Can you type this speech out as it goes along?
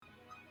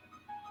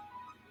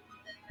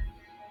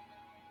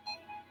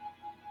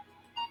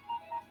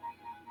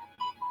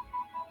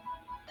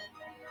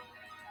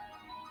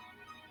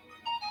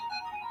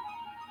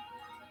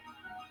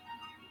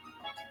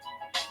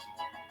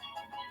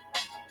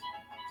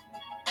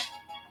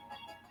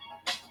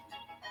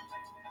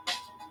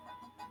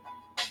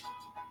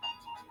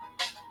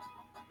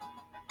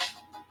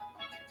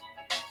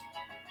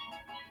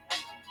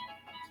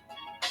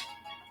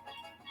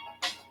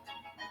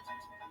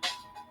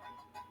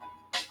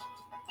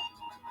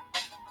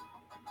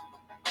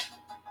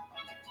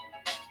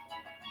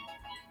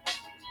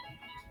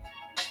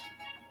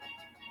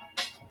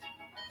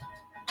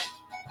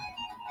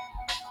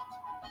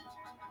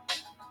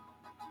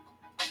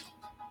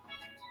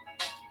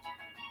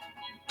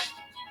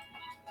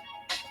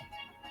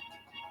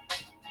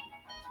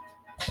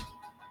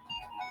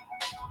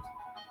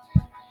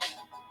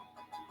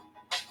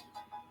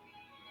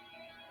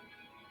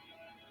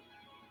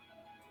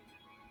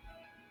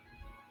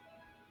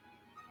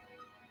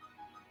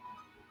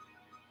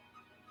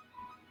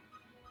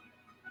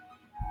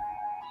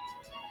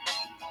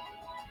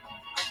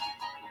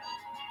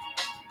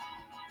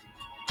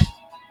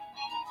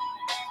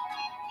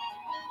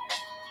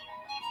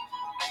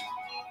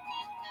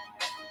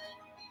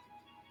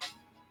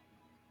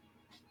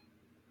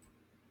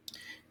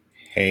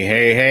Hey,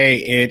 hey, hey,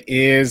 it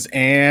is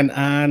an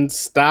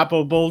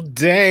unstoppable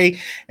day.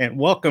 And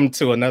welcome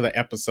to another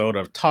episode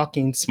of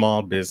Talking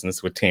Small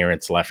Business with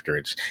Terrence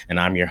Leffridge. And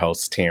I'm your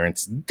host,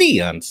 Terrence, the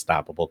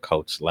Unstoppable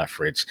Coach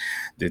Leffridge,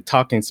 the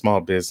Talking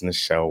Small Business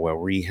show where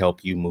we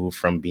help you move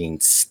from being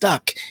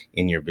stuck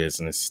in your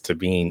business to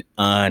being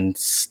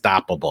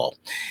unstoppable.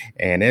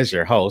 And as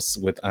your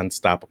host with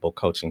Unstoppable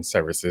Coaching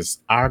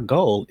Services, our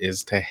goal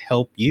is to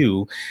help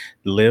you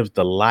live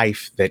the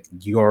life that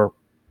your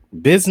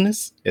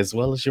business as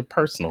well as your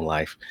personal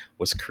life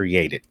was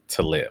created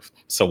to live.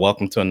 So,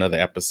 welcome to another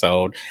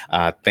episode.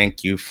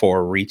 Thank you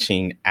for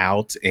reaching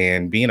out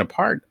and being a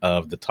part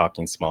of the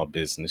Talking Small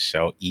Business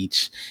show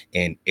each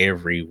and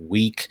every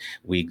week.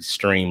 We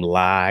stream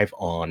live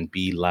on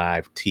Be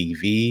Live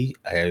TV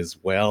as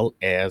well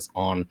as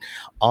on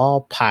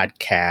all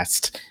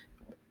podcast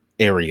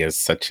areas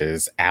such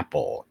as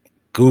Apple,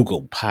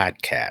 Google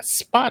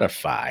Podcasts,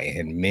 Spotify,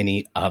 and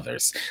many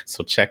others.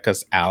 So check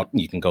us out.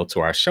 You can go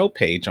to our show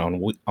page on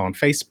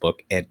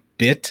Facebook at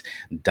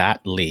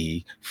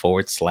bit.ly/,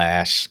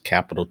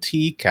 capital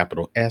T,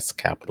 capital S,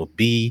 capital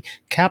B,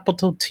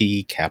 capital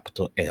T,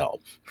 capital L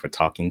for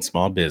Talking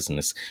Small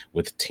Business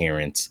with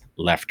Terrence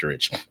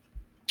Leffridge.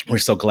 We're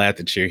so glad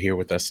that you're here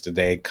with us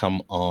today.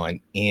 Come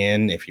on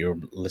in. If you're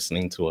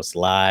listening to us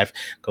live,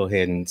 go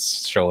ahead and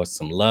show us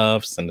some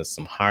love, send us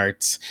some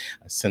hearts,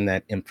 send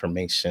that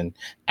information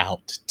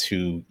out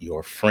to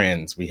your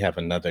friends. We have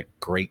another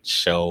great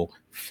show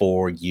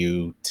for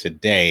you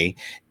today,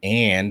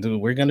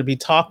 and we're going to be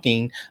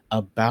talking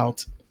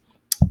about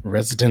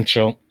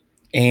residential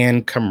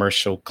and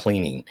commercial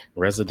cleaning.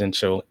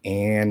 Residential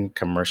and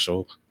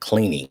commercial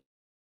cleaning,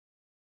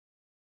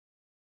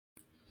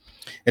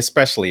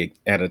 especially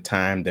at a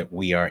time that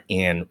we are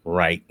in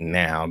right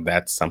now.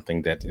 That's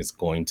something that is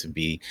going to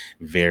be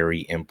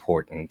very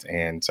important.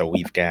 And so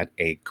we've got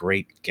a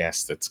great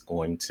guest that's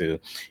going to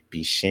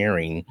be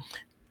sharing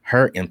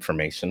her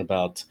information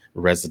about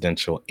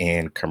residential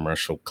and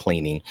commercial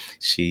cleaning.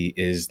 She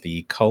is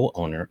the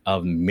co-owner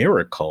of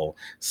Miracle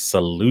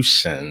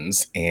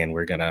Solutions, and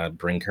we're going to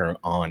bring her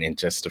on in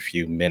just a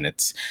few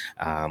minutes.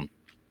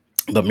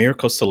 The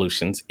Miracle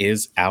Solutions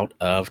is out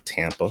of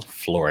Tampa,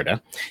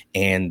 Florida,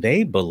 and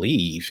they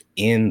believe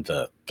in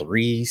the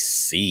three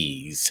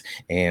C's.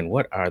 And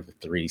what are the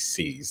three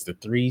C's? The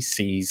three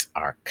C's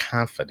are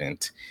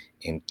confident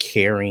in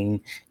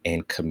caring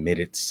and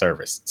committed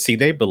service. See,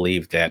 they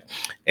believe that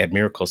at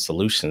Miracle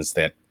Solutions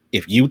that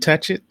if you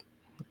touch it,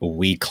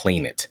 we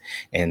clean it.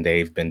 And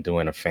they've been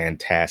doing a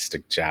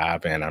fantastic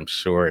job. And I'm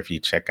sure if you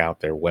check out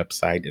their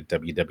website at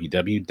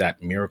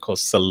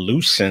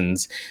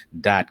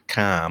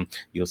www.miraclesolutions.com,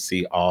 you'll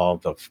see all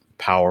the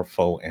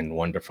powerful and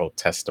wonderful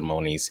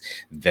testimonies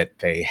that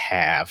they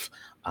have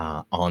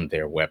on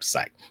their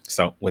website.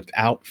 So,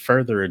 without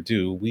further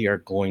ado, we are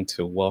going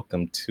to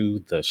welcome to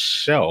the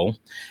show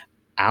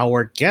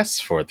our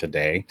guest for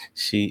today.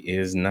 She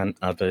is none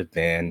other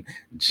than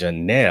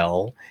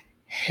Janelle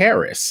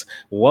Harris.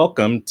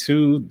 Welcome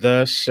to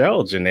the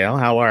show, Janelle.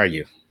 How are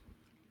you?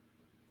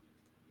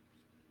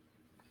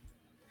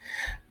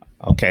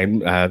 Okay,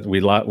 we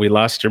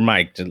lost your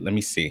mic. Let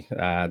me see.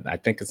 I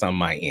think it's on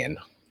my end.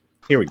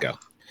 Here we go.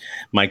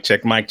 Mic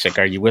check, mic check.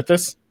 Are you with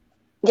us?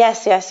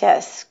 Yes, yes,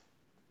 yes.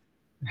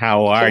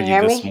 How are Can you you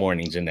hear this me?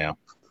 morning, Janelle?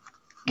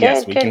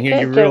 Yes, Good, we can good, hear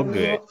you good, real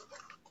good.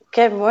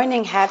 good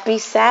morning. Happy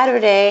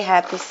Saturday.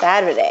 Happy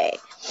Saturday.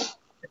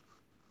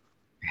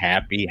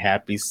 Happy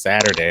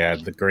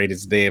Saturday. The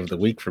greatest day of the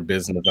week for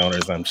business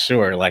owners, I'm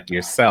sure, like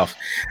yourself.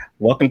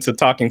 Welcome to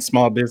Talking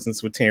Small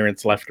Business with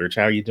Terrence Leffridge.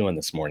 How are you doing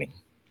this morning?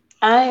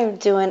 I am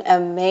doing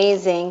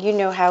amazing. You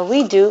know how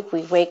we do.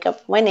 We wake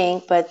up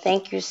winning, but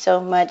thank you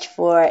so much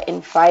for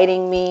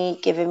inviting me,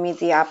 giving me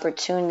the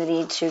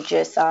opportunity to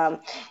just,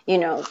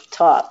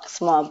 talk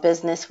small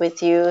business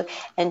with you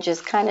and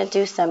just kind of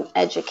do some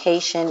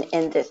education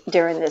in this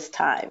during this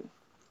time.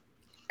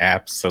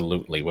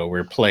 Absolutely. Well,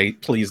 we're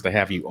pleased to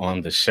have you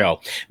on the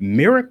show.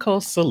 Miracle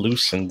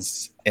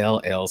Solutions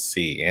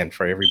LLC. And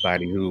for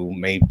everybody who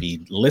may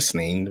be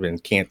listening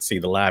and can't see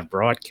the live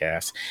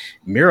broadcast,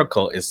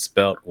 Miracle is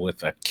spelled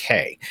with a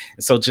K.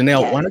 So,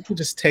 Janelle, why Yes. don't you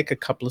just take a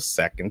couple of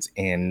seconds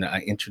and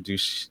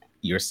introduce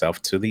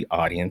yourself to the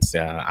audience?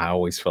 I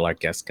always feel like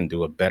guests can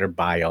do a better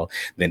bio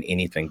than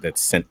anything that's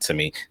sent to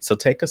me. So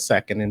take a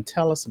second and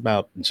tell us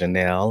about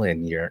Janelle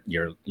and your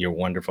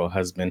wonderful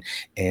husband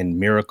and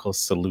Miracle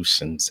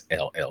Solutions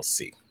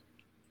LLC.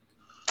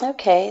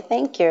 Okay,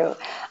 thank you.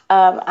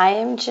 I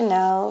am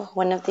Janelle,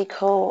 one of the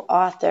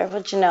co-author,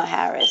 well, Janelle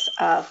Harris,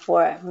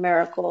 for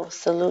Miracle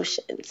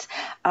Solutions.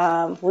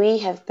 We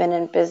have been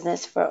in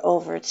business for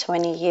over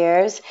 20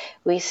 years.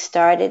 We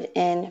started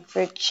in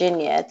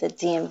Virginia, the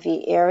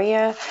DMV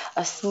area,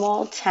 a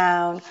small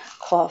town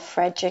called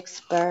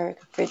Fredericksburg,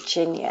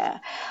 Virginia.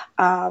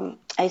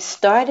 I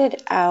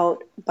started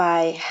out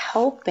by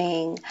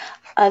helping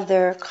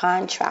other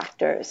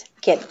contractors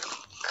get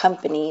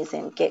companies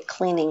and get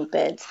cleaning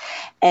bids.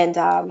 And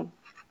I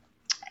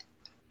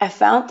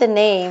found the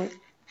name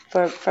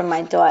for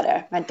my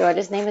daughter. My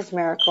daughter's name is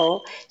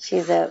Miracle.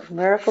 She's a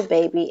miracle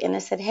baby. And I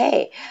said,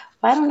 hey,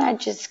 why don't I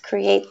just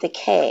create the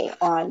K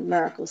on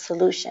Miracle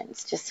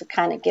Solutions just to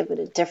kind of give it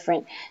a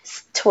different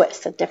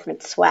twist, a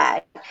different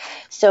swag.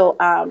 So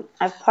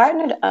I've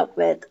partnered up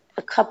with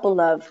a couple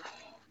of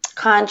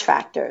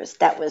contractors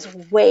that was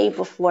way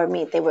before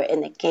me. They were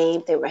in the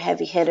game, they were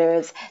heavy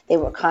hitters, they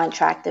were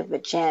contracted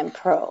with Jam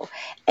Pro,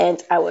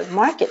 and I would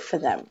market for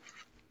them.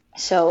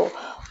 So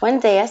one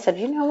day I said,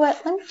 you know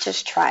what? Let me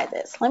just try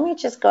this. Let me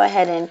just go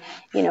ahead and,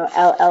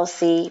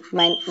 LLC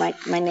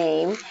my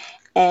name,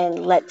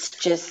 and let's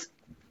just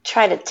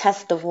try to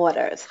test the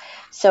waters.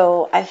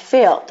 So I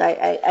failed.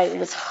 I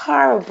was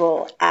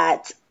horrible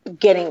at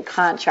getting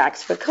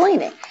contracts for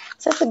cleaning.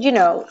 So I said,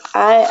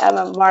 I am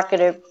a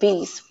marketer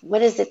beast.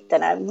 What is it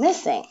that I'm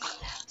missing?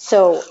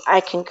 So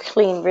I can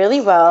clean really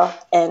well.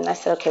 And I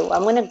said, okay, well,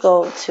 I'm going to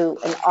go to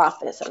an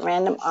office, a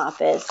random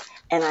office.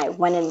 And I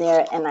went in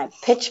there and I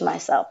pitched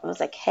myself. I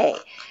was like, hey,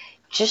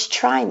 just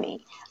try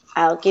me.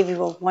 I'll give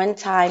you a one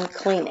time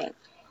cleaning.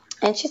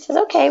 And she says,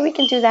 okay, we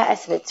can do that. I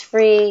said, it's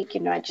free.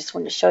 I just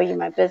want to show you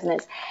my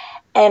business.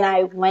 And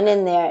I went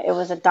in there. It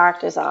was a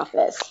doctor's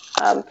office,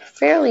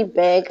 fairly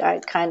big. I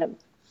kind of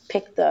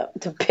picked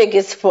the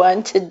biggest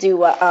one to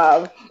do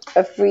a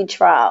free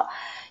trial.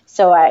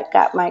 So I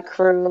got my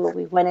crew.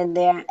 We went in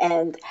there,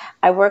 and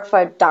I worked for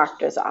a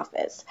doctor's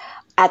office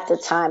at the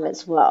time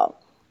as well.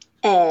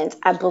 And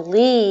I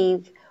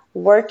believe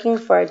working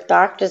for a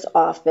doctor's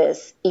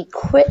office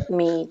equipped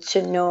me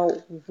to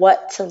know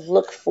what to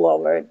look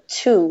forward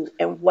to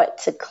and what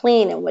to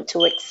clean and what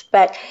to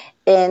expect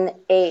in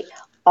a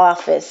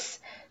office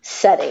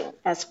setting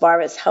as far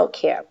as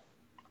healthcare.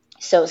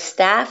 So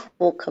staff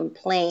will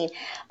complain,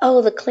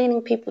 oh, the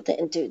cleaning people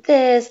didn't do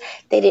this.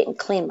 They didn't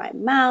clean my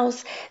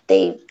mouse.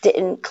 They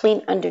didn't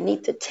clean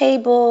underneath the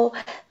table.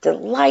 The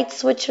light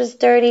switch was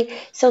dirty.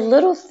 So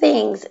little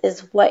things is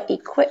what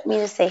equipped me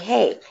to say,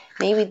 hey,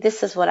 maybe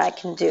this is what I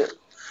can do.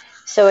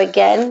 So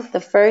again,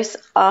 the first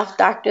off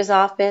doctor's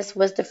office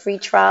was the free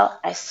trial.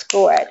 I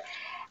scored.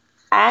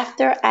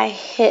 After I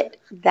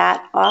hit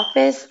that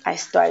office, I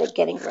started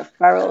getting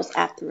referrals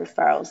after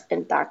referrals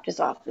in doctor's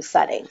office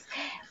settings.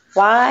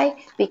 Why?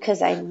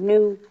 Because I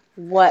knew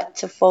what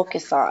to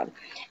focus on.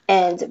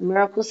 And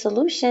Miracle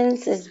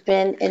Solutions has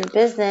been in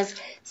business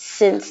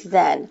since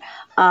then.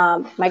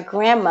 My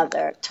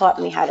grandmother taught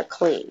me how to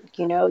clean,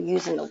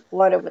 using the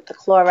water with the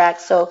Clorox.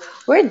 So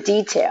we're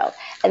detailed.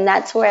 And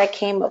that's where I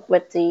came up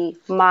with the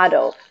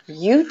motto,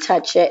 you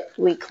touch it,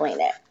 we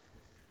clean it.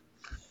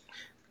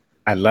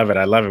 I love it.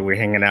 I love it. We're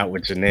hanging out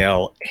with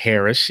Janelle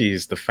Harris.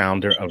 She's the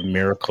founder of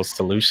Miracle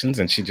Solutions,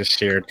 and she just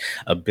shared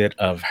a bit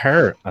of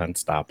her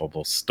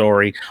unstoppable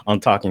story on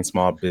Talking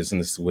Small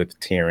Business with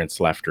Terrence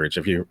Leftridge.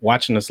 If you're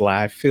watching us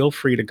live, feel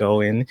free to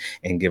go in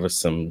and give us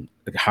some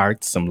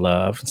hearts, some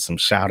love, some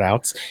shout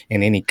outs,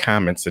 and any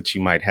comments that you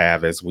might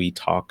have as we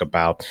talk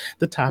about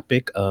the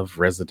topic of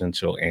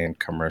residential and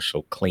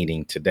commercial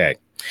cleaning today.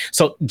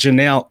 So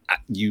Janelle,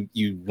 you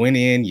went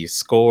in, you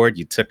scored,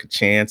 you took a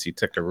chance, you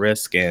took a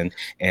risk, and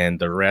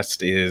the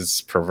rest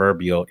is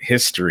proverbial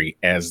history,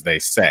 as they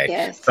say.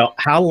 Yes, So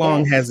how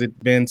long yes. has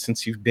it been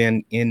since you've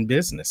been in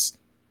business?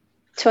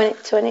 20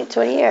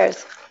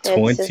 years. It's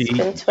 20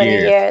 been 20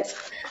 years.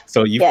 years.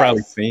 So you've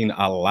probably Yes, seen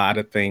a lot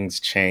of things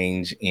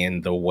change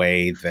in the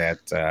way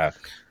that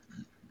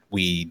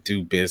we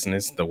do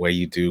business, the way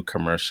you do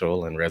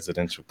commercial and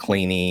residential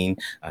cleaning.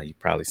 You've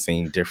probably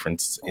seen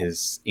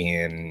differences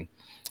in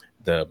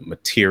the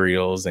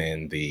materials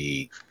and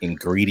the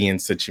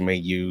ingredients that you may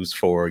use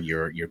for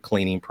your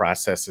cleaning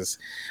processes.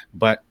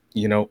 But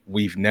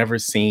we've never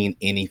seen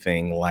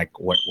anything like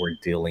what we're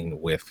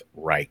dealing with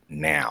right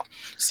now.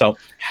 So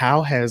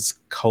how has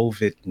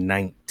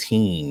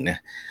COVID-19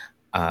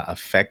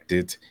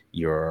 affected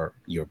your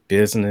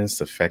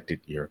business,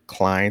 affected your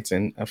clients,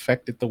 and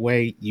affected the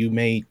way you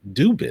may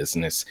do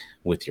business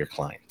with your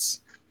clients?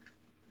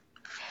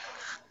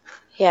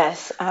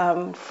 yes.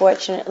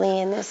 Fortunately,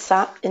 in this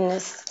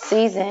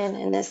season,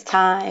 in this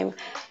time,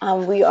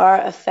 we are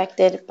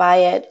affected by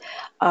it.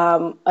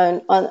 On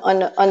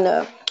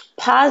the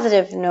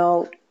positive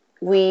note,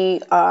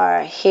 we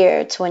are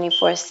here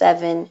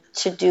 24/7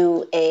 to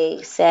do a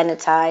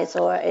sanitize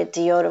or a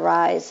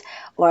deodorize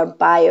or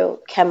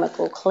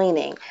biochemical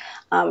cleaning.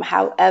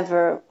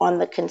 However, on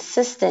the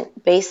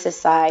consistent basis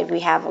side,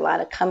 we have a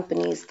lot of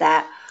companies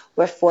that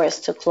were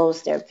forced to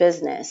close their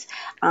business.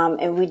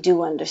 And we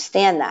do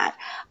understand that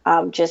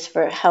just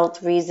for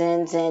health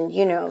reasons. And,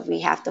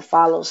 we have to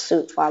follow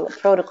suit, follow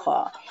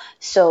protocol.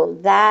 So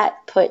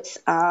that puts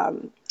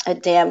a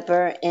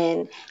damper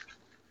in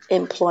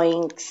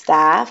employing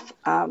staff.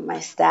 My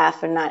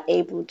staff are not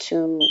able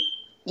to,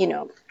 you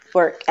know,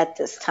 work at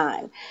this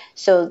time.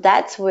 So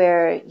that's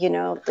where,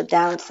 the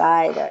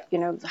downside,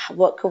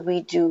 what could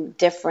we do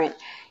different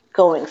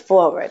going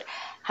forward?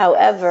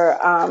 However,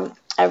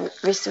 I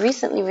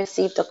recently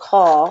received a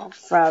call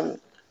from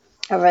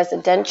a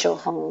residential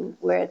home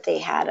where they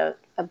had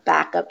a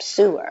backup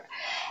sewer,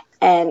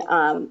 and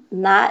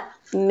not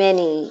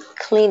many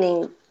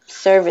cleaning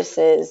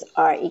services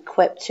are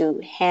equipped to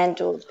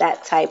handle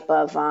that type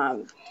of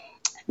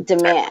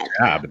demand.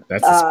 Job.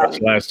 That's a Um,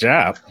 specialized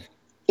job.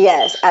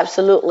 Yes,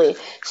 absolutely.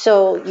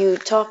 So you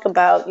talk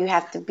about you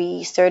have to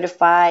be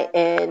certified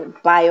in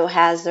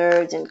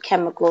biohazards and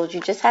chemicals. You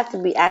just have to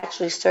be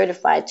actually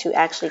certified to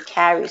actually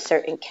carry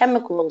certain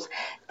chemicals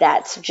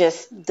that's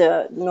just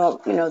the norm,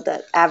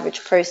 the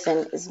average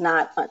person is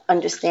not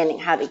understanding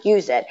how to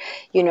use it.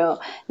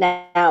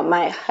 Now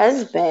my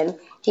husband,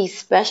 he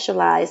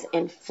specialized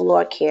in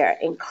floor care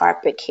and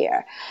carpet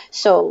care.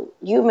 So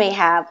you may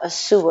have a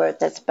sewer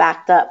that's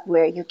backed up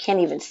where you can't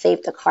even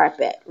save the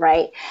carpet,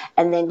 right?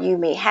 And then you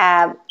may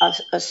have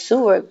a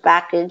sewer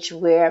package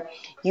where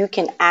you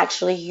can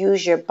actually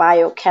use your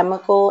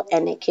biochemical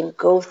and it can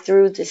go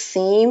through the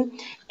seam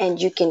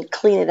and you can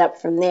clean it up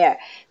from there.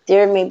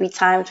 There may be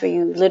times where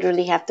you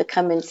literally have to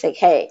come and say,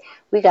 hey,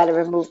 we got to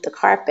remove the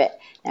carpet.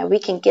 Now we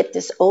can get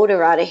this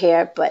odor out of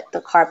here, but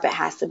the carpet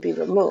has to be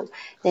removed.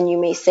 Then you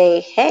may say,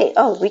 hey,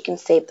 oh, we can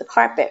save the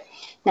carpet.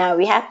 Now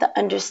we have to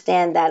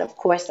understand that, of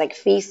course, like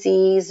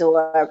feces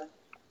or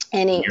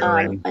any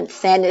Urine.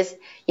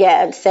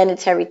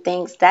 unsanitary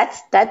things,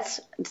 that's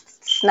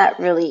it's not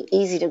really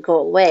easy to go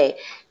away,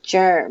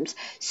 germs.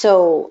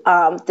 So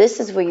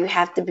this is where you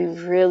have to be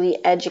really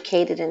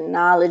educated and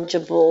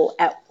knowledgeable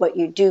at what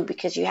you do,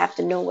 because you have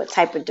to know what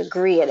type of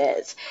degree it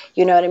is,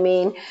 you know what I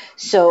mean?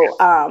 So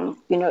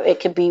it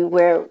could be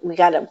where we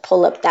got to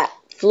pull up that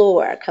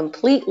floor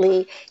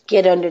completely,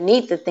 get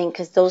underneath the thing,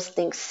 because those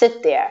things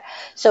sit there.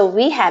 So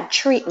we have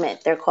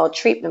treatment, they're called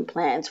treatment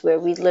plans, where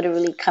we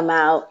literally come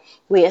out,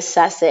 we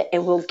assess it,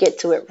 and we'll get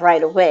to it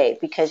right away,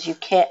 because you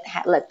can't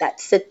let that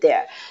sit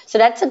there. So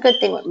that's a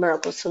good thing with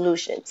Miracle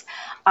Solutions.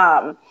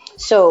 Um,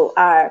 so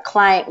our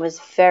client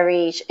was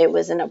it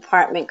was an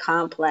apartment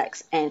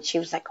complex, and she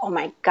was like, oh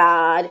my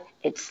God,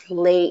 it's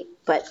late,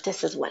 but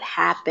this is what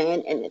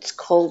happened, and it's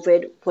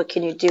COVID. What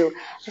can you do?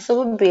 I said,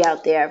 we'll be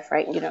out there,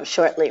 right,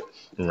 shortly.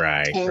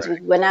 Right, And we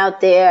right. went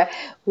out there.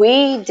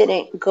 We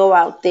didn't go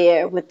out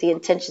there with the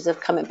intentions of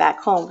coming back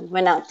home. We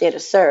went out there to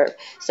serve.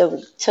 So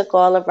we took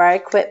all of our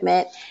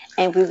equipment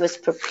and we was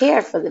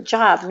prepared for the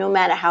job. No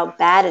matter how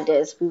bad it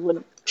is, we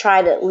would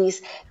try to at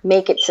least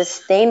make it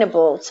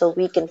sustainable so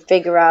we can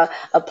figure out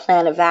a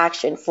plan of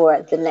action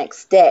for the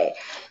next day.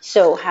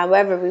 So,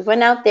 however, we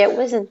went out there. It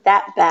wasn't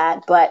that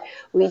bad, but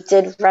we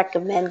did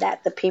recommend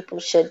that the people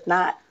should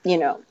not,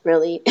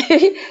 really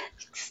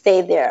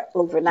stay there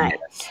overnight.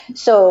 Yes.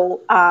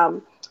 So,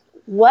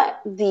 what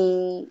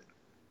the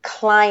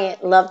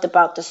client loved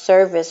about the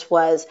service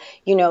was,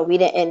 we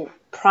didn't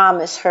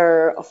promise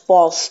her a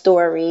false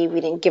story.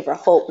 We didn't give her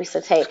hope. We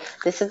said, hey,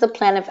 this is the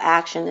plan of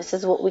action. This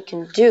is what we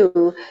can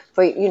do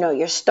for,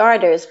 your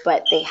starters,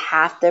 but they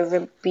have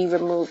to be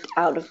removed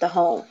out of the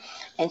home.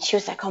 And she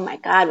was like, oh my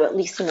God, well, at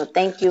least,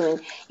 thank you.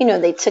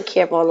 And, they took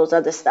care of all those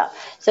other stuff.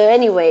 So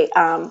anyway,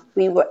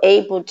 we were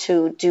able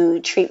to do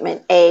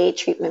treatment A,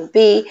 treatment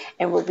B,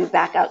 and we'll be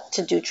back out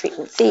to do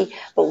treatment C.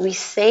 But we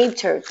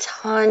saved her Yes.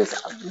 tons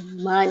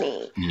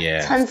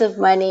of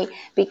money,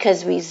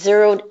 because we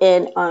zeroed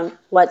in on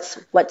what's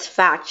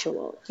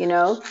factual,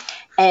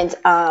 and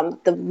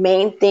the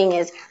main thing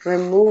is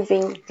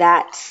removing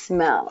that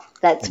smell.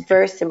 That's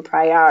first in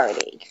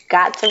priority. You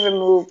got to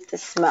remove the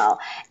smell.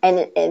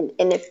 And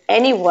if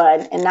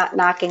anyone, and not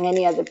knocking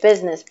any other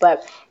business,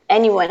 but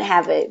anyone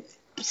have a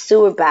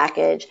sewer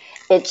package,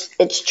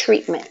 it's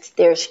treatment.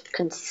 There's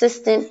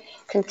consistent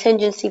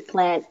contingency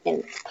plan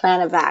and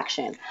plan of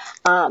action,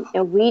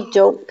 and we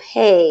don't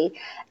pay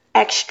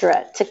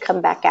extra to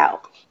come back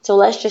out. So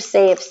let's just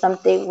say if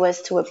something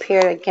was to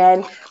appear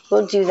again,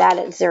 we'll do that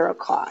at zero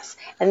cost.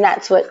 And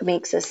that's what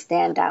makes us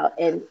stand out.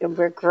 And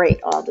we're great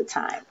all the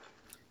time.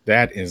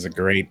 That is a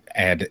great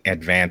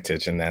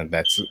advantage, and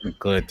that's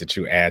good that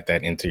you add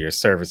that into your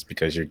service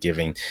because you're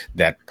giving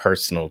that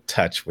personal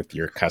touch with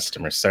your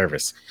customer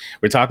service.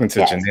 We're talking to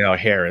Yes. Janelle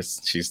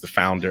Harris. She's the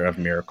founder of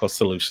Miracle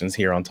Solutions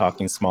here on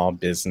Talking Small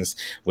Business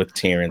with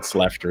Terrence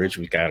Leftridge.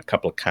 We've got a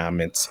couple of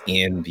comments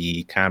in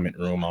the comment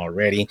room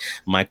already.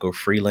 Michael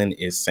Freeland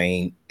is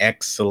saying,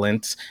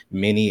 excellent.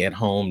 Many at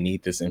home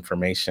need this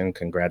information.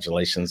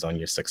 Congratulations on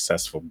your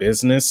successful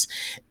business.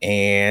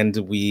 And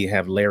we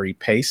have Larry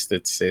Pace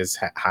that says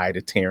hi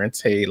to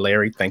Terrence. Hey,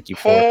 Larry, thank you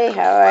for Hey,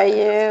 how are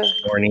you? this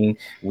morning.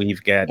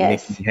 We've got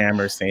Nikki Yes.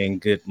 Hammer saying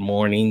good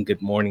morning.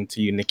 Good morning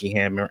to you, Nikki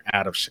Hammer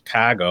out of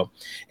Chicago.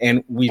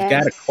 And we've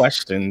got a Yes.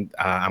 question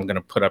I'm going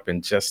to put up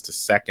in just a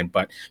second.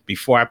 But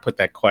before I put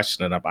that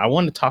question up, I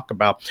want to talk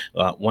about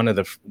one of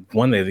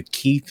the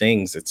key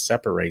things that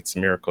separates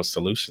Miracle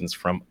Solutions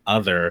from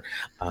other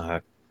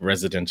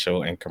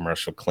residential and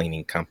commercial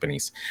cleaning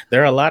companies.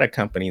 There are a lot of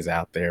companies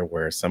out there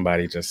where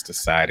somebody just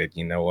decided,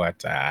 you know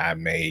what, I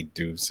may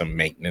do some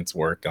maintenance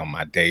work on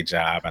my day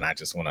job and I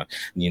just want to,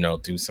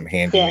 do some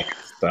handyman Yeah.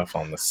 stuff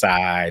on the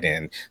side.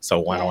 And so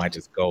why don't Yeah. I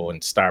just go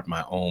and start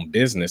my own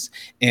business?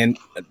 And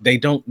they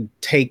don't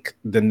take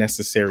the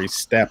necessary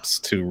steps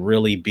to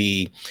really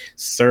be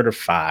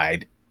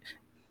certified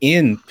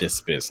in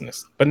this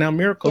business. But now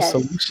Miracle Yes.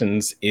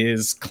 Solutions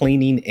is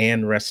cleaning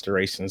and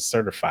restoration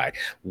certified.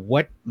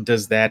 What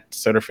does that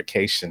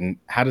certification,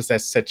 how does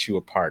that set you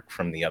apart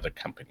from the other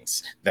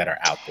companies that are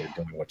out there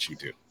doing what you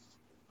do?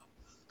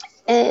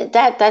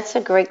 That's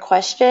a great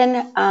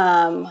question.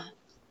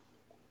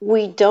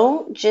 We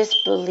don't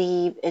just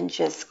believe in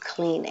just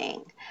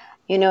cleaning.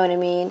 You know what I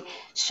mean?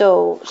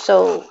 So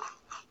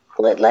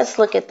let's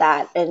look at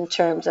that in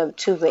terms of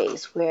two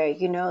ways where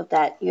you know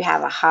that you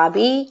have a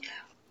hobby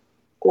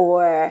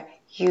or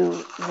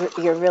you're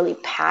really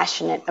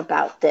passionate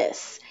about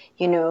this,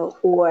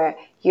 or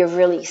you're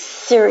really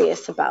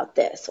serious about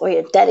this, or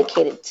you're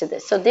dedicated to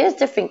this. So there's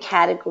different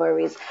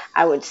categories,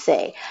 I would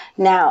say.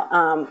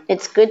 Now,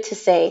 it's good to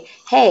say,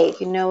 hey,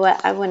 you know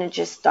what? I want to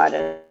just start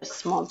a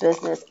small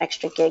business,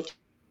 extra gig,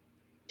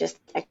 just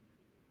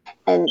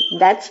and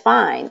that's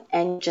fine.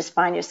 And you just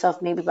find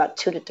yourself maybe about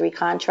 2 to 3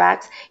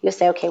 contracts. You'll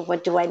say, okay,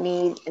 what do I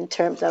need in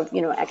terms of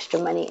extra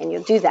money, and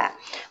you'll do that.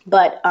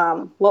 But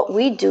what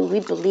we do, we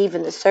believe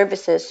in the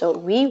services, so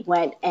we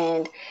went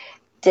and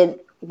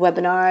did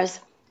webinars,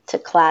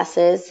 took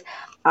classes,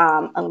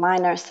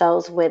 align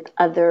ourselves with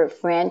other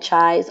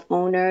franchise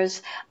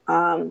owners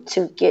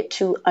to get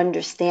to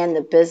understand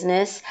the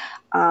business.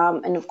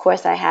 And of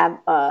course, I have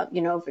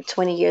over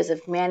 20 years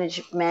of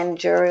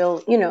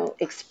managerial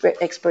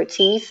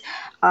expertise,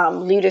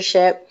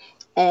 leadership,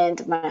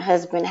 and my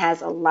husband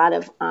has a lot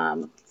of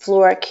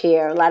floor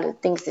care, a lot of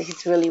things that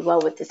he's really well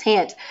with his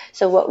hands.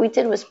 So what we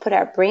did was put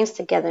our brains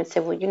together and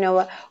said, well, you know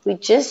what? We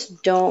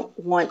just don't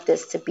want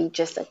this to be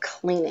just a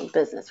cleaning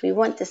business. We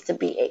want this to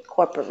be a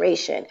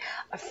corporation,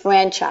 a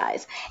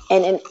franchise.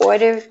 And in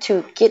order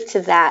to get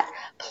to that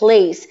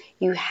place,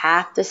 you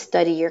have to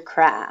study your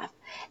craft.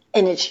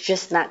 And it's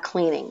just not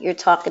cleaning. You're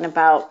talking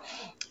about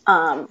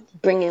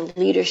bringing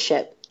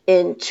leadership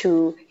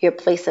into your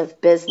place of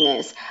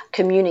business,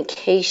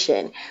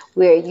 communication,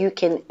 where you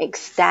can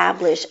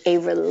establish a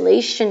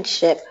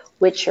relationship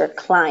with your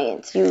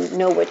clients. You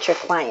know what your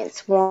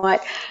clients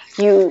want.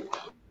 You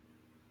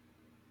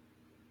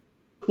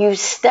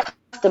step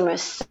customer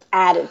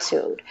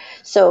attitude.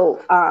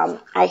 So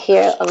I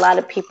hear a lot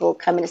of people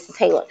come in and say,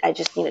 hey, look, I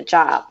just need a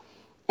job.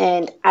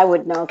 And I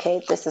would know,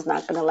 okay, this is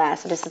not going to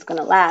last, or this is going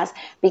to last,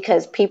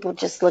 because people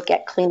just look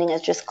at cleaning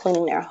as just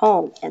cleaning their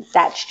home, and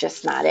that's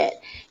just not it.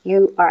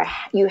 You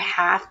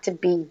have to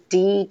be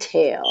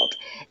detailed.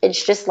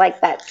 It's just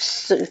like that.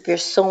 So if you're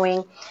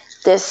sewing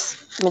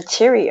this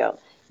material,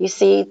 you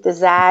see the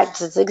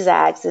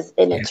zigzags is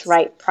in its Yes.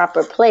 right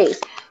proper place.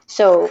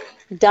 So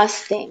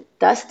dusting,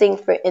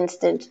 for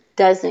instance,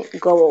 doesn't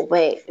go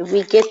away.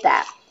 We get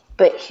that,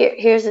 but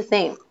here's the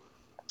thing: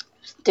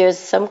 there's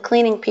some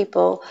cleaning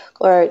people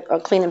or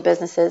cleaning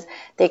businesses,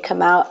 they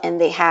come out and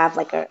they have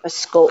like a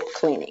scope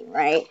cleaning,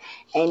 right?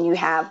 And you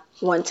have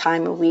one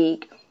time a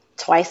week,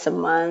 twice a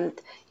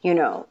month,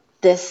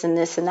 this and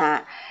this and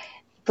that.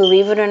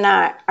 Believe it or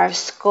not, our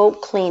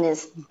scope clean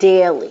is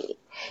daily.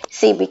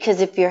 See,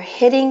 because if you're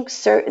hitting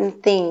certain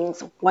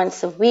things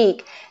once a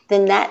week,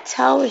 then that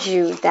tells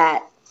you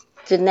that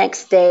the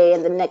next day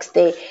and the next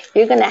day,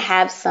 you're going to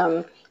have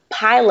some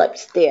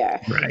pileups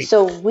there. Right.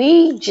 So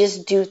we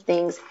just do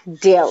things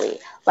daily.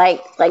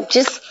 Like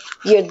just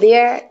you're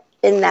there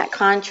in that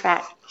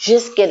contract,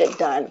 just get it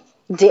done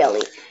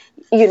daily.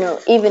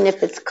 Even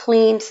if it's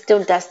clean,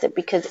 still dust it,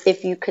 because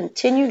if you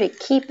continue to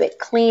keep it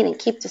clean and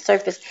keep the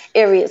surface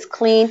areas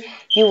clean,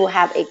 you will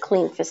have a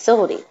clean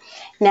facility.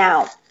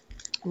 Now,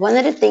 one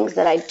of the things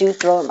that I do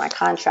throw in my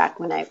contract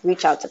when I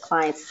reach out to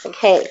clients is like,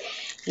 hey,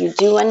 you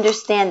do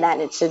understand that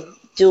it's a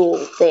dual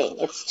thing.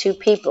 It's two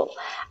people.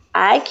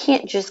 I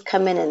can't just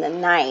come in the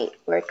night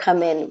or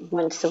come in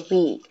once a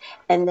week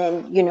and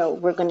then,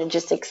 we're going to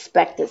just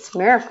expect this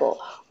miracle.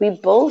 We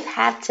both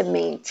have to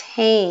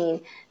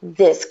maintain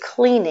this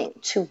cleaning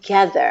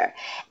together.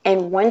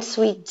 And once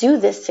we do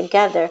this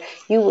together,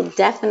 you will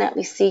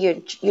definitely see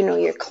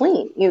you're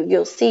clean.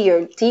 You'll see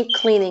your deep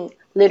cleaning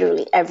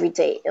literally every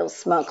day. It'll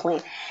smell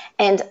clean.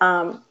 And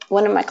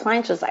one of my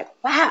clients was like,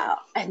 wow,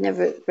 I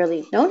never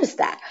really noticed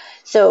that.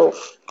 So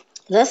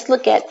let's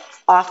look at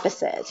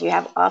offices. You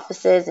have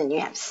offices and you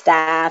have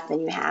staff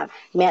and you have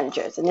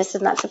managers. And this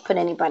is not to put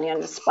anybody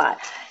on the spot.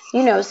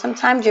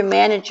 Sometimes your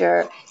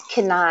manager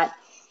cannot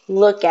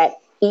look at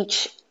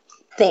each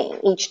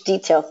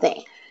detailed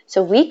thing.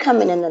 So we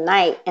come in the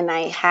night and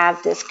I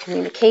have this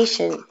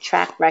communication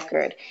track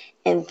record,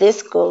 and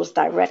this goes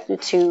directly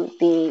to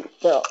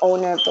the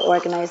owner of the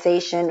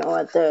organization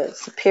or the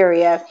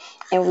superior,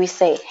 and we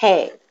say,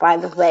 hey, by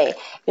the way,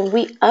 and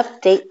we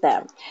update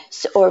them.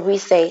 So, or we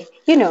say,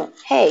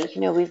 hey,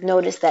 we've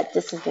noticed that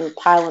this has been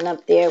piling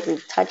up there.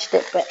 We've touched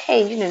it, but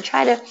hey,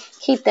 try to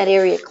keep that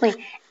area clean.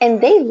 And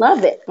they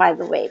love it, by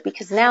the way,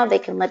 because now they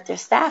can let their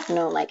staff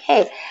know, like,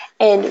 hey,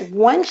 and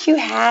once you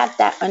have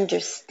that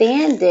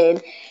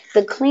understanding,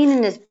 the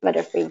cleaning is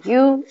better for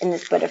you and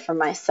it's better for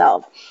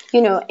myself.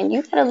 And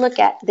you got to look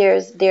at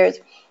there's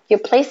your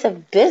place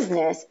of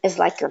business is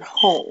like your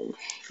home.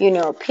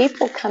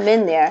 People come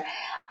in there.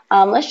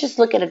 Let's just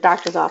look at a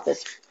doctor's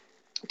office.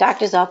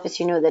 Doctor's office,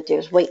 you know that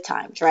there's wait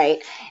times,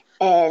 right?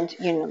 and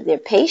their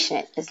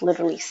patient is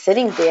literally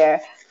sitting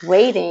there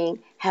waiting,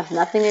 have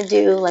nothing to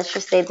do. Let's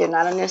just say they're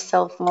not on their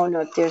cell phone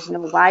or if there's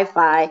no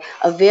Wi-Fi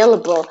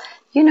available.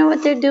 You know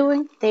what they're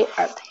doing? They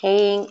are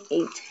paying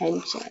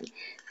attention.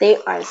 They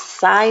are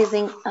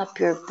sizing up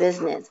your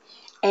business.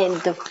 And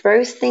the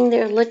first thing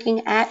they're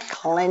looking at,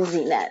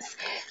 cleanliness.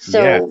 Yes,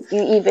 So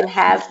you even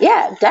have,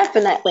 yeah,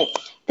 definitely.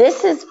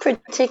 This is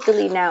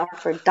particularly now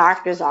for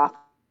doctor's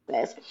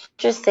office.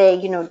 Just say,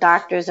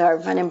 doctors are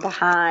running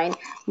behind.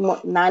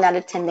 9 out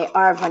of 10, they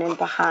are running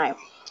behind.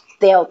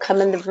 They'll come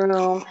in the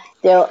room,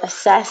 they'll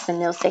assess,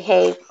 and they'll say,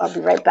 "Hey, I'll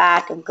be right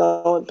back. I'm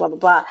going, blah blah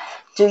blah."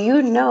 Do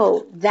you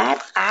know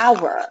that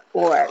hour,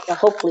 or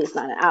hopefully it's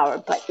not an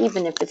hour, but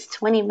even if it's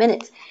 20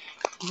 minutes,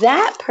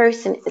 that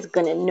person is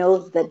going to know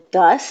the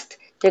dust.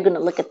 They're going to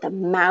look at the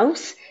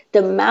mouse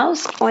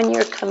on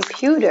your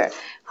computer.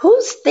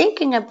 Who's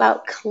thinking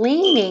about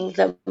cleaning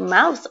the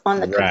mouse on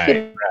the right,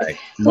 computer? right.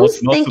 Most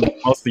Who's most of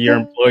thinking? most of your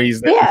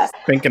employees, they're Yeah, just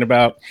thinking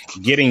about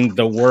getting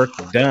the work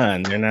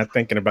done. They're not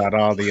thinking about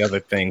all the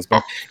other things.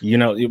 But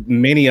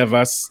many of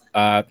us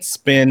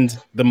spend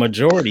the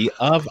majority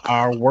of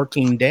our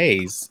working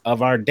days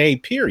of our day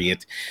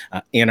period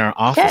in our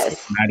offices,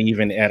 yes, not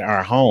even at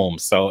our home.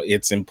 So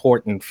it's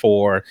important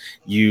for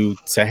you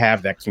to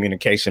have that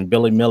communication.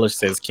 Billy Miller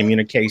says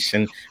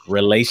communication,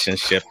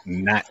 relationship,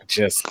 not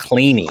just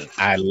cleaning.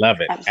 I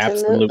love it.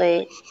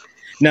 Absolutely. absolutely.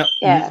 Now,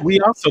 Yeah, we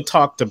also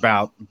talked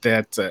about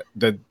that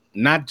the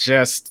not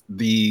just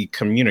the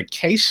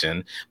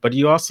communication, but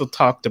you also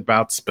talked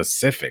about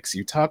specifics.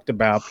 You talked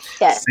about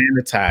yeah,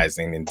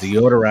 sanitizing and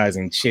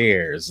deodorizing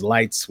chairs,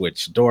 light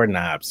switch,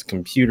 doorknobs,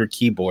 computer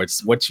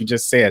keyboards, what you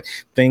just said,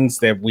 things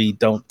that we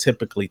don't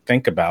typically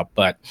think about,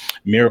 but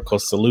Miracle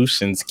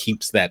Solutions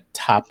keeps that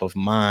top of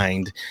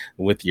mind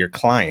with your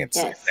clients.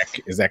 yes,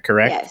 Is that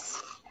correct?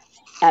 yes.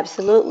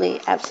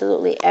 Absolutely,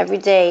 absolutely. Every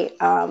day,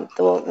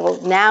 well,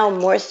 now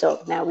more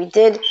so. Now we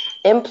did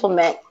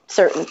implement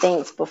certain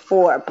things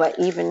before, but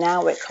even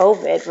now with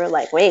COVID, we're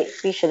like, wait,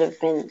 we should have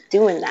been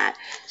doing that.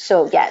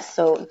 So yes,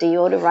 so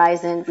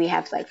deodorizing, we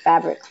have like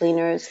fabric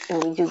cleaners,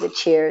 and we do the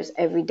chairs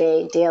every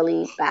day,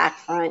 daily, back,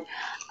 front,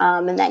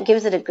 and that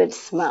gives it a good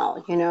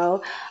smell.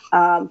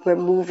 We're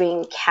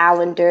moving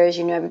calendars.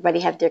 Everybody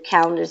have their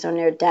calendars on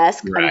their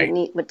desk Right.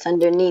 underneath. What's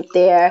underneath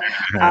there?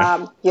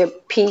 Uh-huh. Your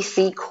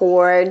PC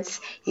cords.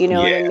 You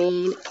know what I Yeah.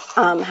 mean?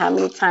 How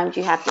many times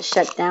you have to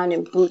shut down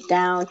and boot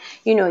down,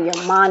 your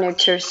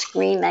monitor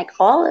screen, like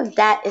all of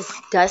that is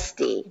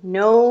dusty.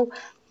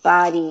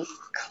 Nobody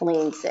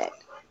cleans it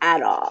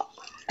at all.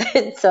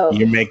 And so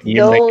You're making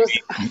you're making those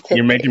are me the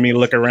you're making me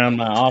look things. around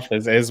my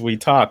office as we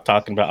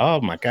talking about,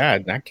 oh my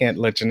God, I can't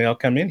let Janelle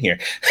come in here.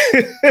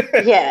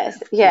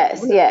 Yes, yes,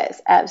 One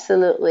yes,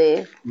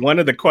 absolutely. one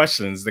of the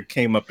questions that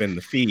came up in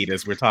the feed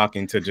as we're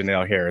talking to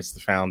Janelle Harris,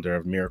 the founder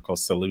of Miracle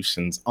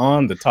Solutions,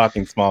 on the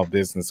Talking Small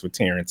Business with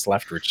Terrence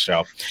Leftridge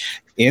show.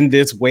 In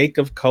this wake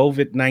of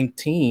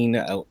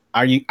COVID-19,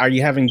 are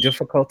you having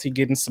difficulty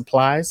getting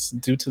supplies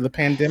due to the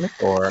pandemic,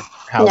 or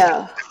how's No,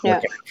 that no,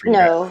 working out for you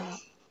guys? no.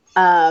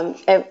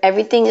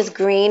 Everything is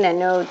green. I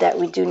know that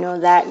we do know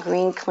that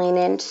green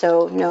cleaning.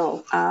 So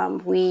no,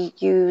 we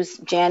use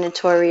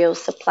janitorial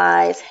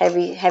supplies,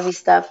 heavy, heavy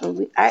stuff,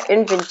 and our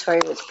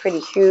inventory was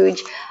pretty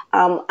huge.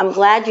 I'm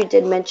glad you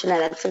did mention that.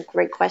 That's a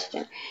great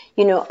question.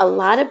 A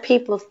lot of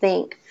people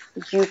think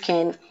you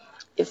can,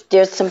 if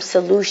there's some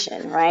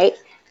solution, right?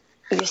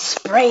 You're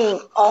spraying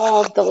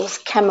all those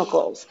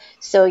chemicals.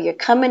 So you're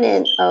coming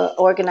in an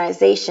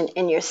organization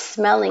and you're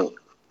smelling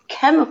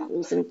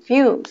chemicals and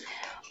fumes.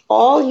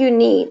 All you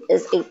need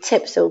is a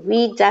tip. So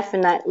we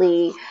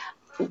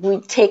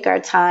take our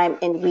time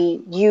and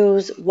we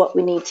use what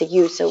we need to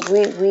use. So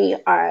we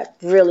are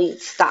really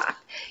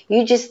stocked.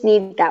 You just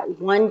need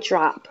that one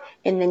drop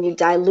and then you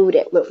dilute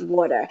it with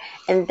water.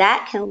 And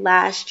that can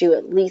last you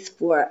at least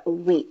for a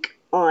week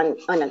on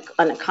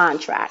a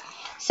contract.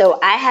 So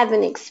I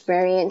haven't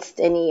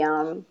experienced any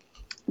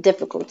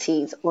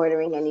difficulties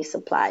ordering any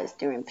supplies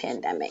during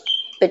pandemic.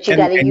 But you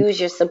got And to and use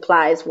your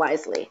supplies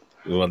wisely.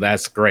 Well,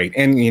 that's great.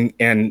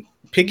 And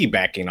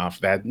piggybacking off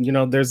that,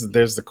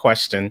 there's the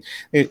question,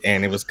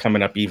 and it was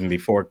coming up even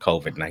before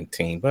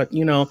COVID-19. But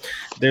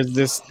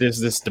there's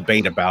this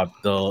debate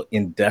about the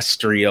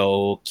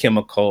industrial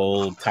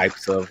chemical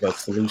types of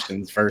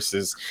solutions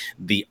versus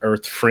the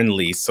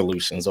earth-friendly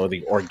solutions or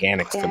the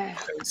organic Yeah.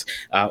 solutions.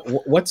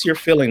 What's your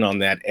feeling on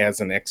that as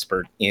an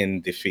expert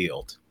in the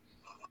field?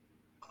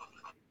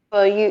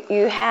 Well,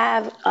 you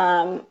have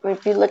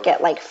if you look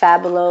at like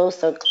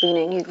Fabuloso or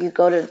cleaning, you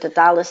go to the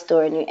dollar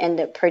store and you end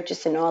up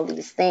purchasing all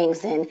these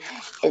things, and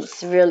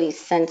it's really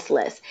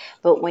senseless.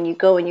 But when you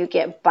go and you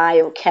get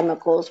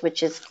biochemicals,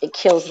 which is it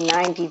kills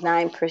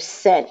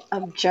 99%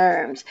 of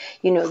germs,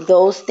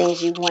 those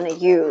things you want to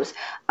use.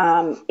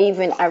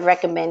 Even I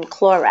recommend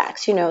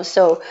Clorox.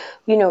 So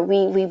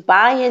we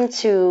buy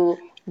into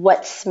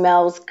what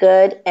smells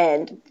good,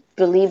 and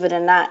believe it or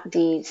not,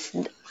 the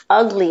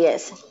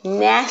ugliest,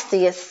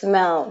 nastiest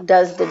smell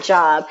does the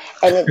job,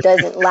 and it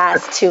doesn't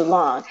last too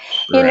long.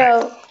 You Right.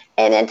 know,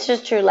 And it's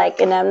just true, like,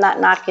 and I'm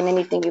not knocking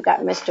anything. You got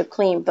Mr.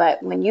 Clean,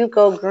 but when you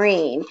go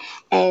green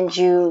and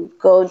you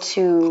go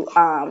to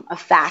a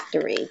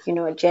factory, a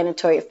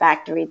janitorial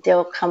factory,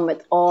 they'll come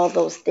with all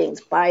those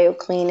things: bio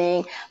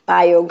cleaning,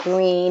 bio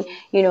green,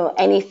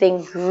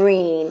 anything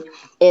green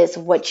is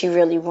what you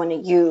really want to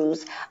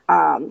use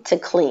to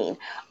clean.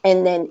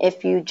 And then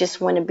if you just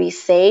want to be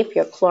safe,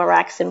 your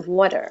Clorox and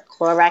water.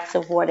 Clorox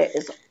and water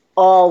is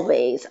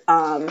always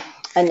a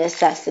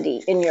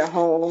necessity in your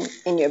home,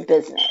 in your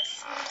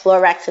business.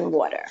 Clorox and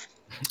water.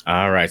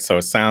 All right. So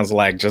it sounds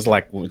like just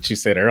like what you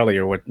said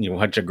earlier, what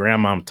your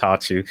grandma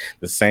taught you,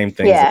 the same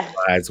things Yeah.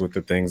 applies with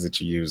the things that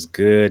you use.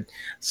 Good,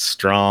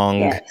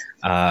 strong,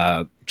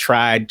 Yes.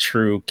 tried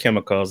true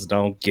chemicals.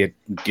 Don't get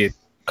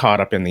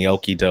caught up in the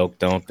okey doke.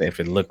 Don't if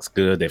it looks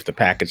good, if the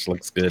package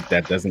looks good,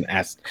 that doesn't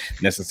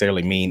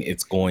necessarily mean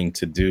it's going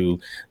to do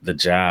the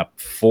job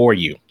for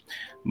you.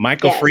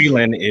 Michael Yes.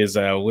 Freeland is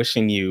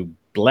wishing you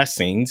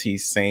blessings.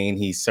 He's saying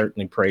he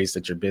certainly prays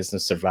that your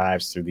business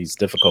survives through these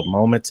difficult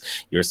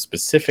moments. Your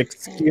specific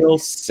skill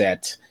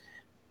set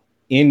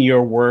in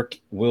your work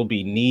will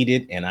be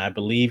needed, and I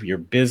believe your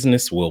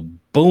business will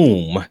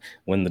boom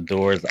when the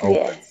doors open.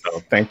 Yes.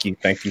 So thank you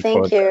for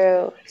Thank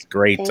you. those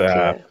great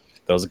Thank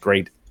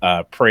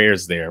you.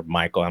 prayers there,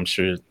 Michael. I'm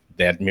sure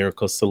that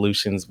Miracle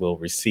Solutions will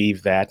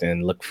receive that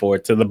and look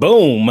forward to the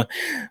boom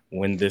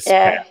when this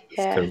Yeah. passes,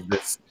 Yeah. because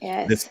this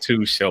Yes.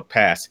 too shall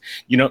pass.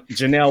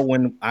 Janelle,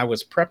 when I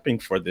was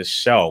prepping for this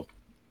show,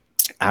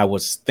 I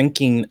was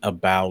thinking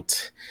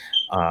about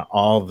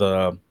all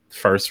the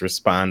first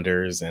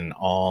responders and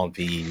all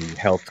the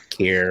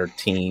healthcare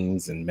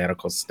teams and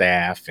medical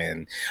staff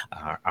and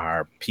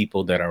our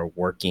people that are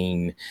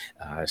working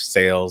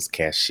sales,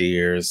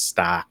 cashiers,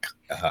 stock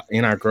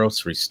in our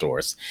grocery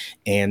stores.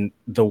 And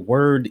the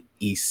word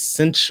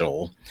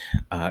essential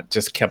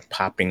just kept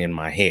popping in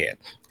my head.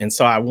 And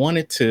so I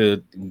wanted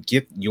to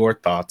get your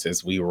thoughts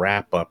as we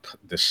wrap up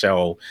the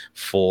show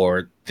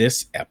for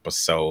this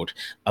episode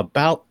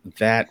about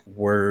that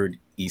word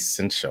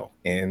essential.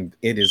 And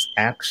it is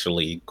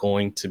actually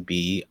going to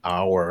be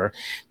our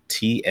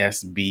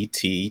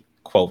TSBT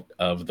quote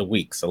of the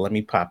week. So let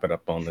me pop it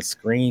up on the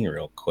screen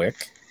real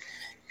quick.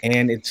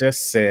 And it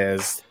just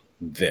says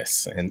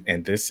this,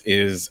 and this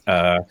is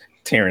a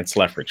Terrence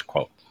Leffridge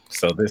quote.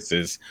 So this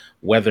is: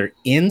 whether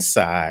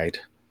inside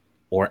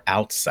or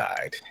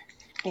outside,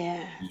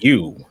 Yeah.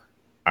 you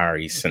are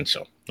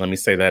essential. Let me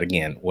say that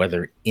again: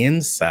 whether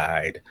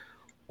inside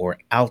or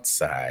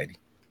outside,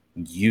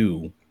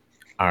 you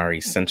are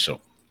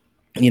essential.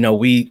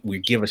 We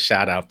give a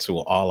shout out to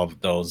all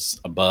of those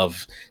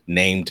above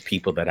named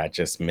people that I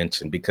just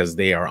mentioned, because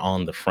they are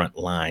on the front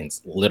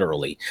lines,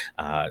 literally,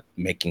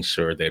 making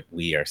sure that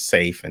we are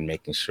safe and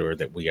making sure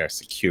that we are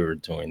secure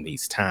during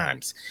these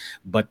times.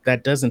 But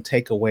that doesn't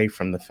take away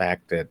from the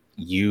fact that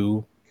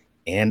you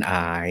and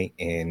I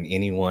and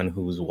anyone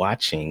who's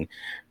watching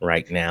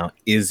right now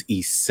is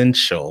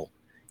essential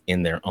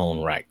in their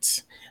own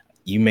rights.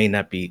 You may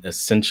not be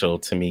essential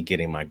to me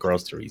getting my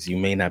groceries. You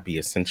may not be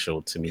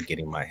essential to me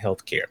getting my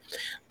health care,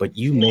 but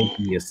you may Yeah.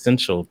 be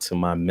essential to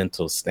my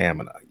mental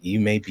stamina. You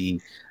may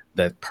be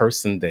that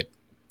person that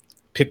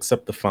picks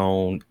up the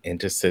phone and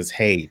just says,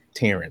 "Hey,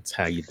 Terrence,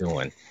 how you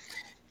doing?"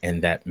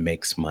 And that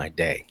makes my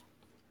day.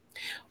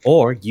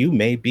 Or you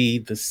may be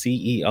the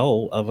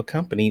CEO of a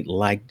company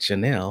like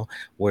Janelle,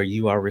 where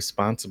you are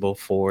responsible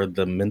for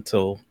the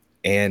mental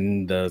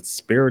and the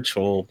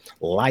spiritual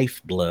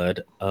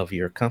lifeblood of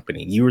your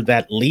company. You're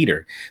that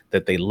leader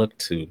that they look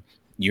to.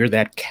 You're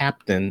that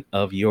captain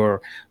of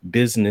your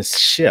business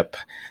ship,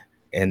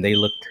 and they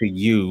look to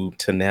you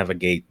to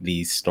navigate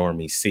these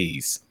stormy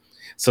seas.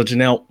 So,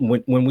 Janelle,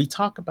 when we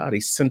talk about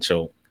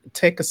essential,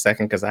 take a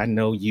second, because I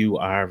know you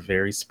are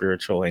very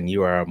spiritual and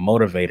you are a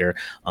motivator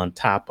on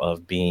top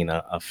of being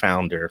a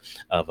founder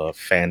of a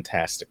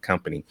fantastic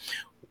company.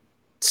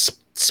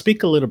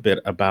 Speak a little bit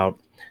about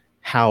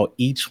how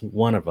each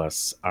one of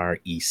us are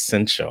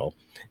essential,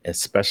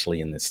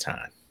 especially in this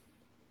time.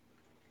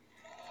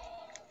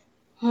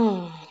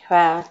 Hmm.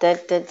 Wow.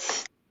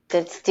 That's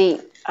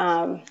deep.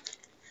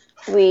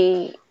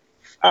 We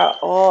are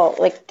all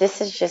like,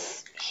 this is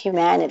just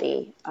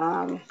humanity.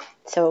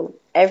 So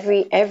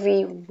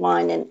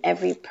everyone and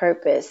every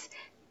purpose,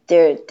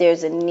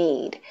 there's a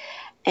need.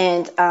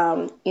 And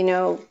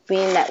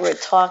being that we're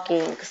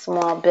talking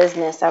small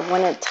business, I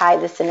want to tie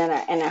this in,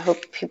 and I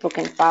hope people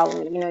can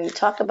follow me. You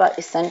talk about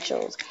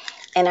essentials,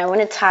 and I want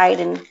to tie it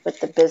in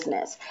with the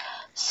business.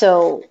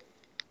 So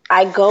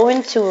I go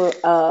into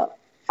a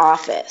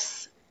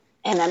office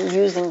and I'm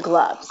using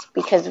gloves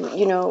because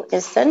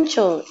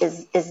essential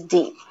is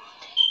deep.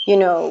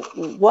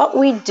 What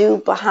we do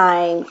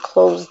behind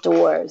closed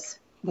doors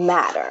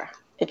matter.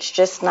 It's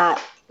just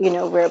not,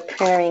 we're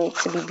appearing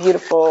to be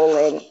beautiful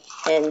and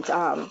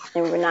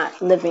we're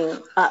not living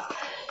up.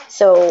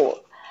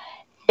 So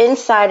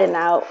inside and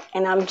out,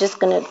 and I'm just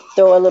gonna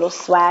throw a little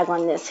swag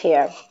on this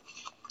here.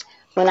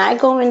 When I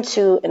go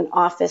into an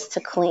office to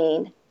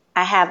clean,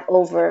 I have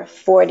over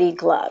 40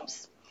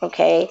 gloves.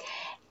 Okay.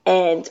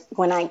 And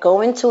when I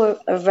go into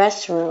a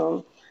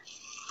restroom,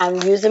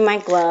 I'm using my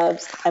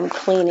gloves, I'm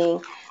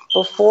cleaning.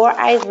 Before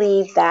I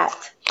leave that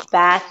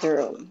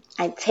bathroom,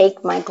 I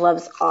take my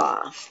gloves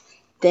off,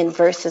 then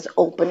versus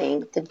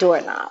opening the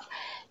doorknob.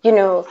 You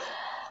know,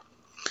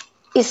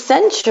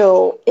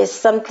 essential is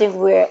something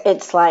where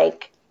it's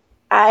like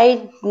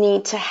I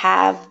need to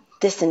have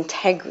this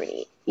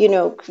integrity.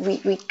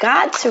 We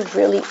got to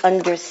really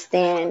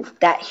understand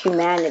that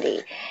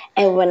humanity.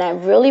 And when I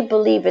really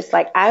believe it's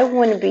like I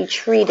want to be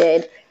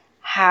treated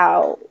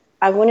how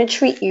I want to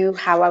treat you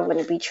how I want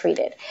to be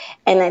treated.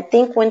 And I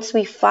think once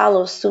we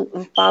follow suit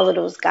and follow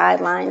those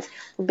guidelines,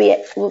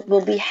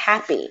 we'll be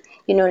happy.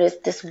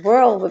 This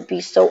world would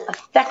be so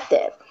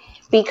effective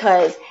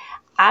because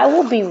I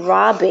will be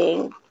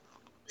robbing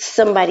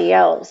somebody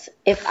else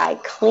if I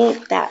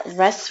cleaned that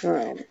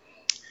restroom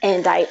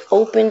and I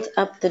opened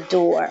up the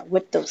door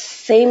with those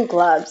same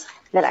gloves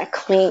that I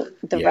cleaned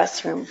the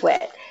Yes. restroom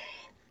with.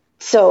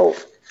 So,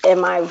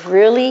 am I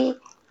really,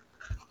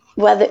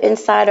 whether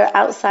inside or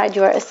outside,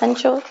 you are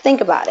essential?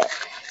 Think about it.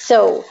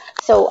 So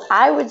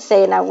I would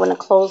say, and I want to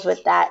close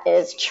with that,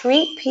 is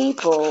treat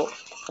people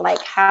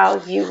like how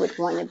you would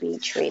want to be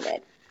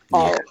treated Yeah.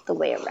 all the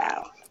way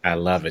around. I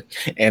love it.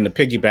 And to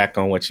piggyback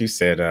on what you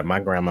said, my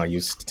grandma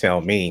used to tell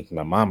me,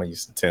 my mama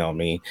used to tell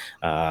me,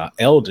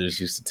 elders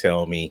used to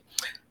tell me,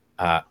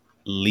 uh,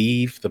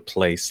 leave the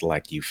place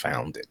like you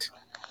found it.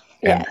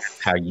 And that's Yes,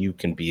 how you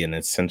can be an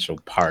essential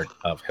part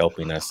of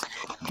helping us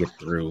get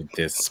through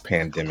this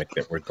pandemic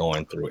that we're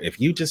going through. If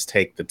you just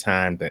take the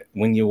time that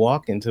when you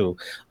walk into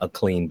a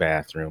clean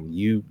bathroom,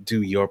 you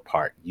do your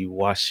part, you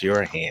wash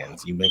your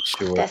hands, you make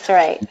sure that's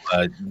right. you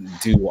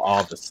do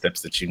all the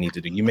steps that you need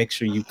to do. You make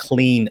sure you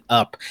clean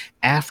up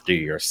after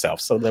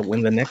yourself so that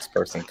when the next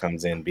person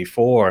comes in,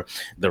 before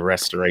the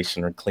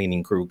restoration or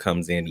cleaning crew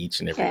comes in each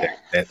and every day,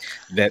 Yes,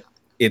 that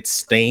it's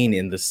staying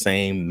in the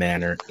same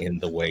manner in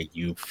the way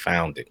you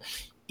found it.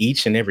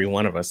 Each and every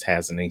one of us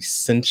has an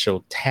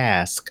essential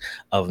task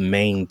of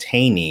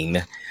maintaining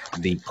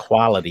the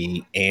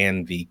quality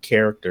and the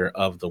character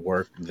of the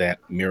work that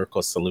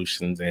Miracle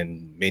Solutions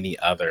and many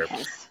other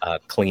yes,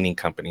 cleaning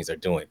companies are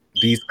doing.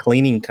 These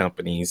cleaning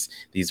companies,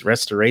 these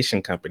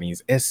restoration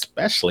companies,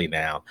 especially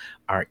now,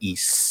 are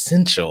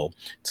essential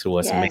to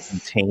us yes.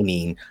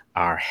 maintaining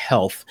our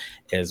health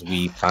as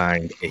we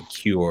find a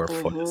cure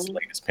for this Mm-hmm.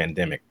 latest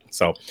pandemic.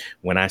 So,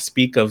 when I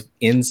speak of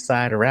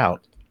inside or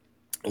out,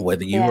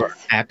 whether you are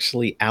Yes,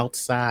 actually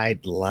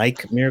outside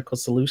like Miracle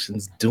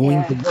Solutions doing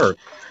yeah, the work,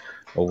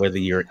 or whether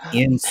you're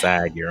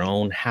inside your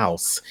own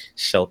house,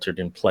 sheltered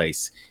in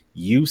place,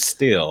 you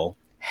still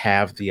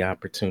have the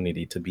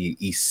opportunity to be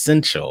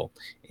essential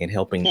in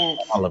helping yes.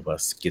 all of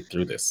us get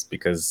through this.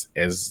 Because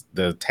as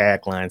the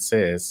tagline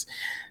says,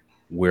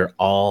 we're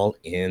all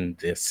in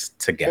this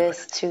together.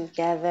 This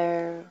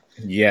together.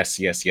 Yes,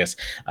 yes, yes.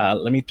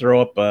 Let me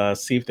throw up,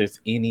 see if there's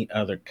any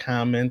other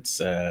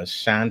comments.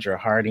 Chandra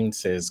Harding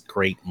says,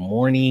 great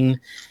morning.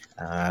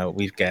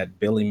 We've got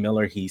Billy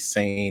Miller. He's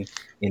saying,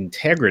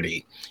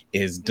 integrity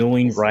is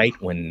doing This right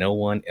when no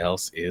one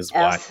else is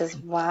else is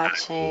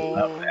watching.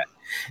 I love watching.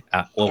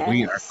 that. Well,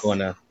 Yes,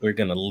 we're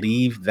gonna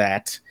leave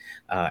that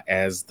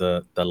as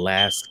the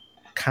last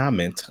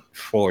comment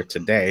for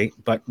today,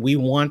 but we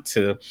want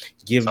to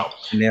give So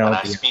when Janelle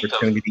I the speak of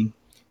opportunity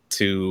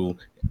to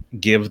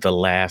give the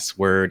last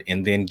word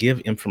and then give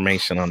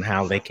information on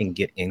how they can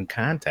get in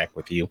contact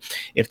with you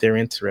if they're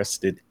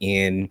interested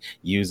in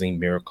using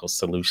Miracle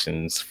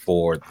Solutions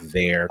for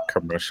their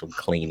commercial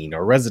cleaning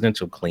or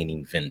residential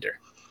cleaning vendor.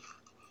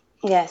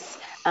 yes.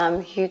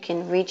 You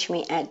can reach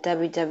me at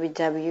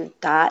www.miracle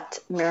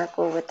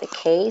with the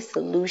K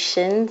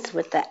solutions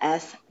with the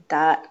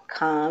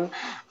S.com.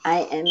 I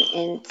am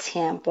in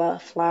Tampa,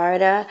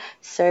 Florida,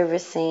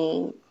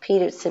 servicing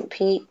Peterson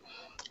Pete,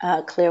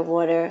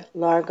 Clearwater,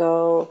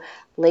 Largo,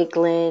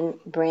 Lakeland,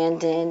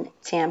 Brandon,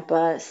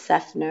 Tampa,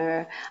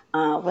 Sefner,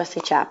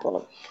 Wesley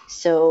Chapel.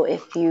 So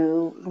if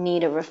you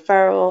need a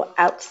referral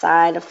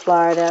outside of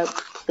Florida,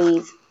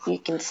 please you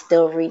can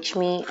still reach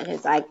me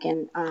because I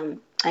can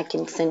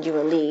send you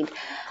a lead.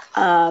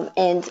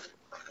 And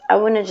I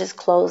want to just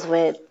close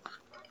with,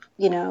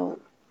 you know,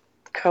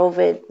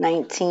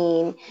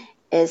 COVID-19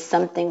 is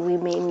something we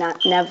may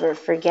not never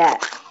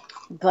forget,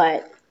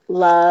 but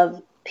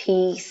love,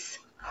 peace,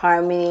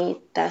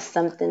 harmony, that's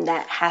something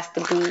that has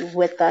to be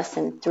with us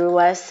and through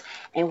us.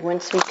 And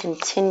once we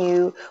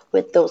continue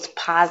with those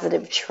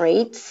positive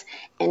traits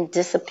and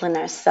discipline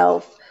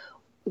ourselves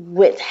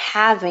with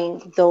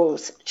having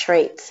those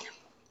traits,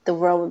 the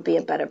world would be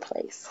a better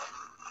place.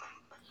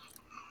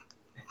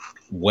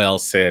 Well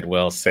said,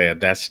 well said.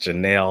 That's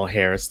Janelle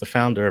Harris, the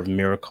founder of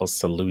Miracle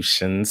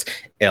Solutions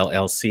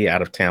LLC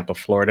out of Tampa,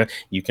 Florida.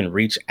 You can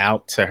reach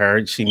out to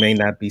her. She may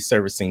not be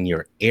servicing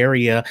your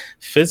area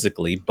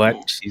physically, but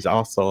Yeah. she's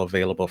also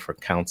available for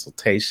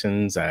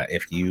consultations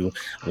if you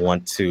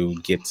want to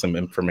get some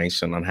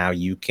information on how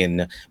you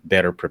can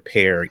better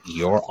prepare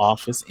your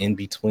office in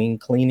between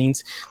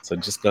cleanings. So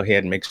just go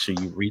ahead and make sure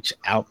you reach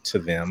out to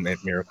them at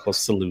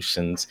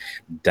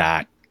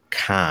miraclesolutions.com.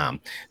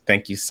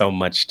 Thank you so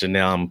much,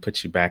 Janelle. I'm going to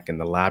put you back in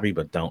the lobby,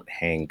 but don't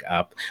hang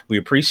up. We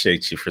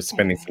appreciate you for All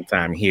spending some right.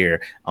 time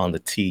here on the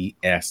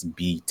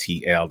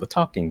TSBTL, the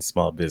Talking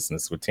Small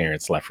Business with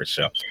Terrence Leffert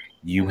show.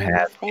 You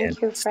have an Thank you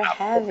for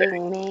unstoppable day.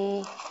 having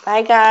me.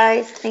 Bye,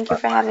 guys. Thank you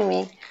for having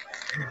me.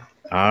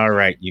 All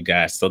right, you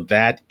guys. So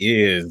that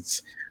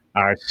is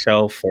our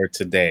show for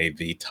today,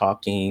 the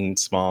Talking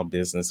Small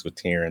Business with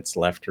Terrence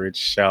Leftridge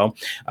show.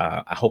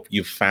 I hope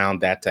you found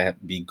that to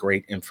be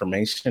great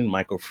information.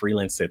 Michael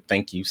Freeland said,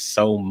 thank you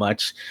so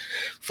much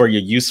for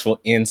your useful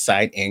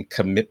insight and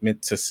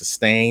commitment to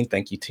sustain.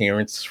 Thank you,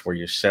 Terrence, for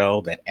your show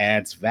that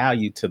adds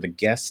value to the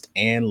guests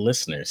and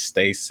listeners.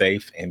 Stay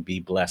safe and be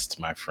blessed,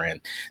 my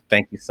friend.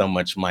 Thank you so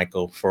much,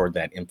 Michael, for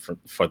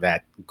for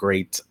that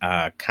great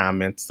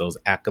comments, those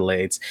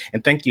accolades.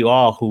 And thank you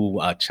all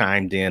who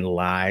chimed in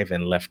live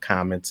and left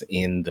comments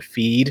in the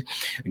feed.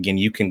 Again,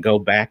 you can go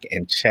back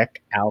and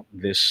check out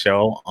this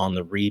show on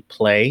the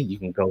replay. You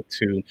can go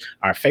to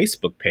our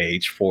Facebook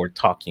page for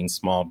Talking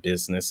Small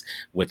Business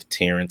with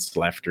Terrence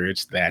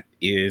Leftridge. That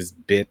is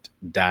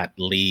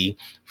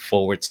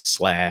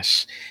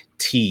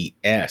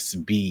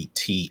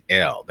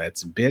bit.ly/TSBTL.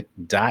 That's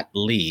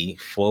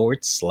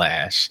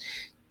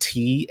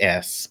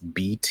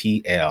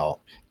bit.ly/TSBTL,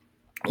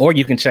 or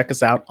you can check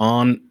us out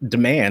on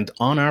demand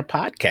on our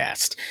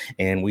podcast.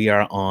 And we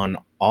are on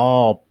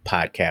all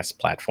podcast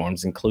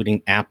platforms,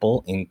 including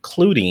Apple,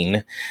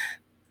 including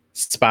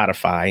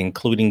Spotify,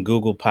 including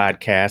Google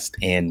Podcast,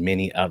 and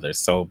many others.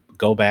 So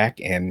go back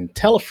and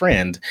tell a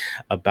friend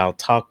about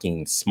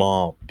Talking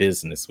Small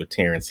Business with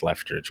Terrence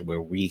Leftridge,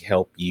 where we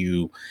help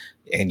you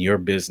and your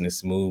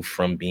business move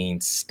from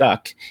being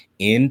stuck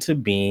into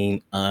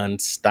being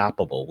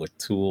unstoppable with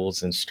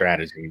tools and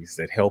strategies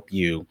that help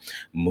you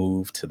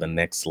move to the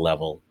next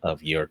level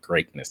of your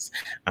greatness.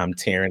 I'm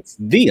Terrence,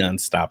 the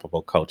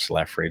Unstoppable Coach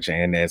Leftridge,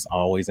 and as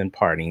always in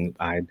parting,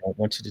 I don't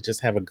want you to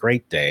just have a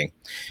great day.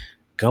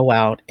 Go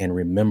out and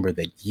remember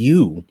that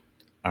you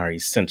are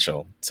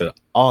essential to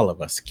all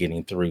of us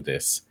getting through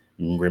this.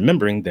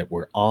 Remembering that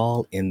we're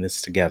all in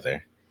this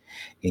together,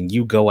 and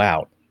you go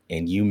out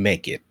and you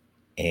make it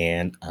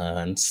an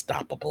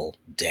unstoppable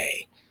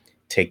day.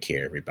 Take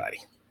care, everybody.